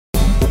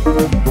Hey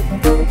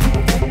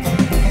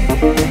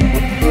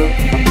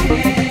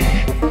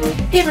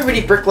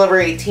everybody,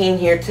 BrickLover18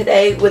 here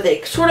today with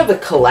a sort of a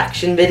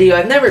collection video.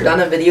 I've never done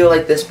a video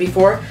like this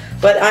before,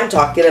 but I'm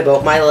talking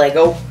about my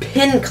Lego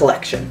pin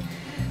collection.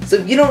 So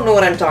if you don't know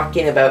what I'm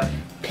talking about,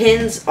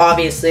 pins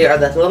obviously are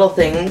the little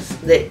things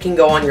that can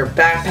go on your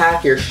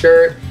backpack, your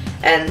shirt,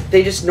 and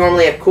they just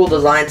normally have cool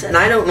designs. And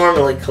I don't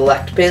normally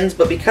collect pins,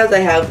 but because I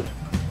have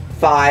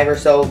 5 or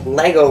so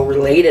Lego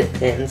related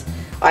pins,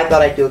 I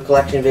thought I'd do a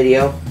collection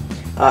video.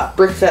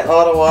 BrickFet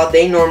Ottawa,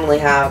 they normally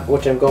have,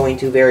 which I'm going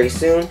to very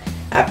soon.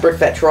 At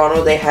BrickFet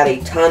Toronto, they had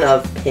a ton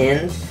of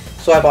pins,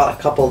 so I bought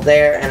a couple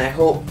there, and I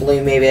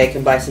hopefully maybe I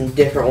can buy some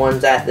different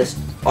ones at this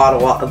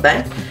Ottawa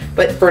event.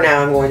 But for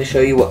now, I'm going to show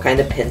you what kind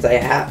of pins I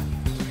have.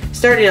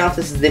 Starting off,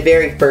 this is the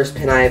very first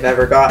pin I have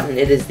ever gotten.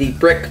 It is the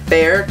Brick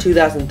Fair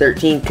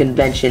 2013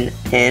 convention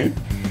pin.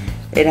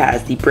 It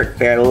has the Brick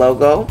Fair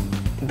logo,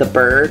 the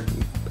bird,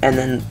 and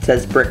then it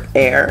says Brick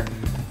Air,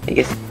 I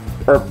guess,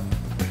 or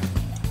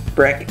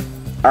Brick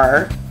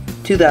R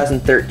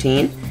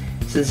 2013.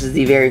 So this is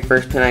the very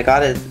first pin I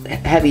got. It's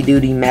heavy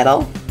duty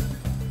metal.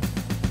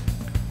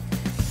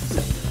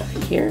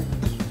 Back here.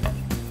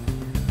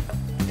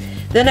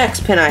 The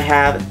next pin I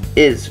have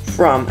is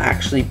from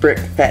actually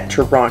BrickFet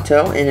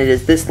Toronto, and it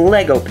is this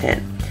Lego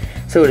pin.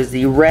 So it is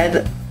the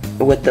red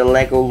with the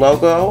Lego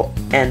logo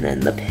and then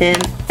the pin,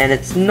 and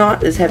it's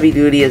not as heavy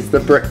duty as the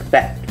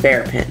BrickFet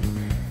Fair pin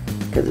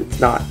because it's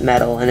not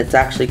metal and it's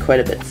actually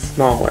quite a bit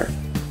smaller.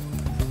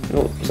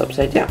 Oh, it's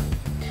upside down.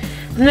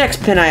 The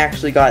next pin I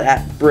actually got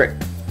at Brick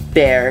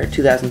Fair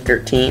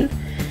 2013,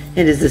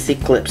 it is this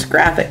Eclipse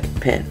graphic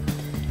pin.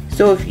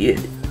 So if you,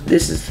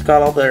 this has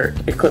got all their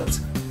Eclipse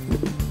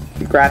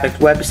graphics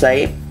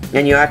website,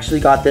 and you actually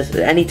got this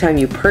anytime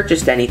you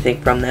purchased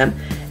anything from them,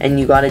 and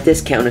you got a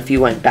discount if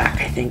you went back,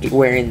 I think,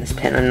 wearing this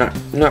pin. I'm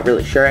not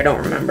really sure, I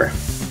don't remember.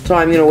 So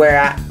I'm gonna wear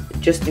that,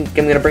 I'm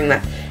gonna bring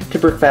that to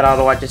BrickFet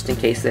Ottawa just in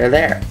case they're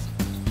there.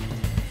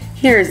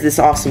 Here's this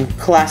awesome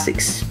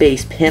classic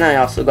space pin I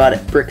also got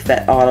at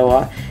BrickFet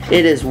Ottawa.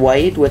 It is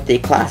white with a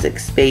classic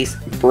space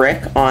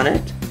brick on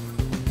it.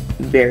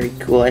 Very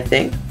cool, I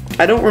think.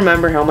 I don't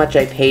remember how much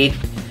I paid.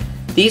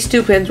 These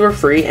 2 pins were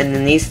free, and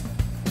then these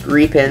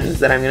 3 pins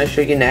that I'm going to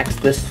show you next,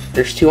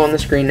 there's 2 on the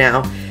screen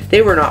now.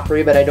 They were not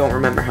free, but I don't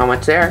remember how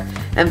much they are.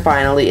 And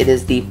finally, it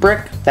is the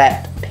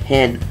BrickFet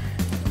pin.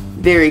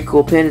 Very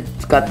cool pin.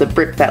 It's got the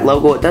BrickFet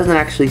logo. It doesn't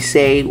actually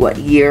say what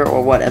year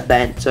or what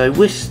event, so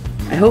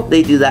I hope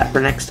they do that for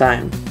next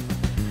time.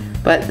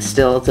 But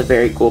still, it's a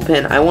very cool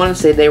pin. I want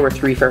to say they were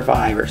 3 for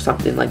 $5 or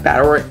something like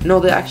that. Or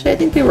no, actually I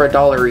think they were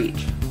 $1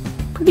 each.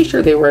 Pretty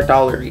sure they were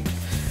 $1 each.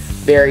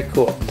 Very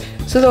cool.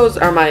 So those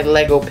are my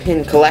Lego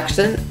pin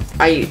collection.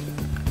 I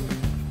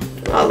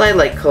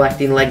like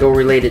collecting Lego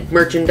related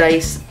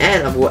merchandise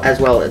and as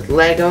well as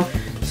Lego.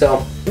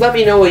 So let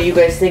me know what you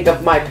guys think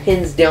of my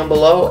pins down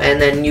below,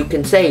 and then you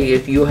can say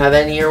if you have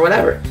any or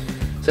whatever.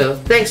 So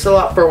thanks a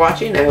lot for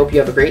watching. I hope you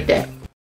have a great day.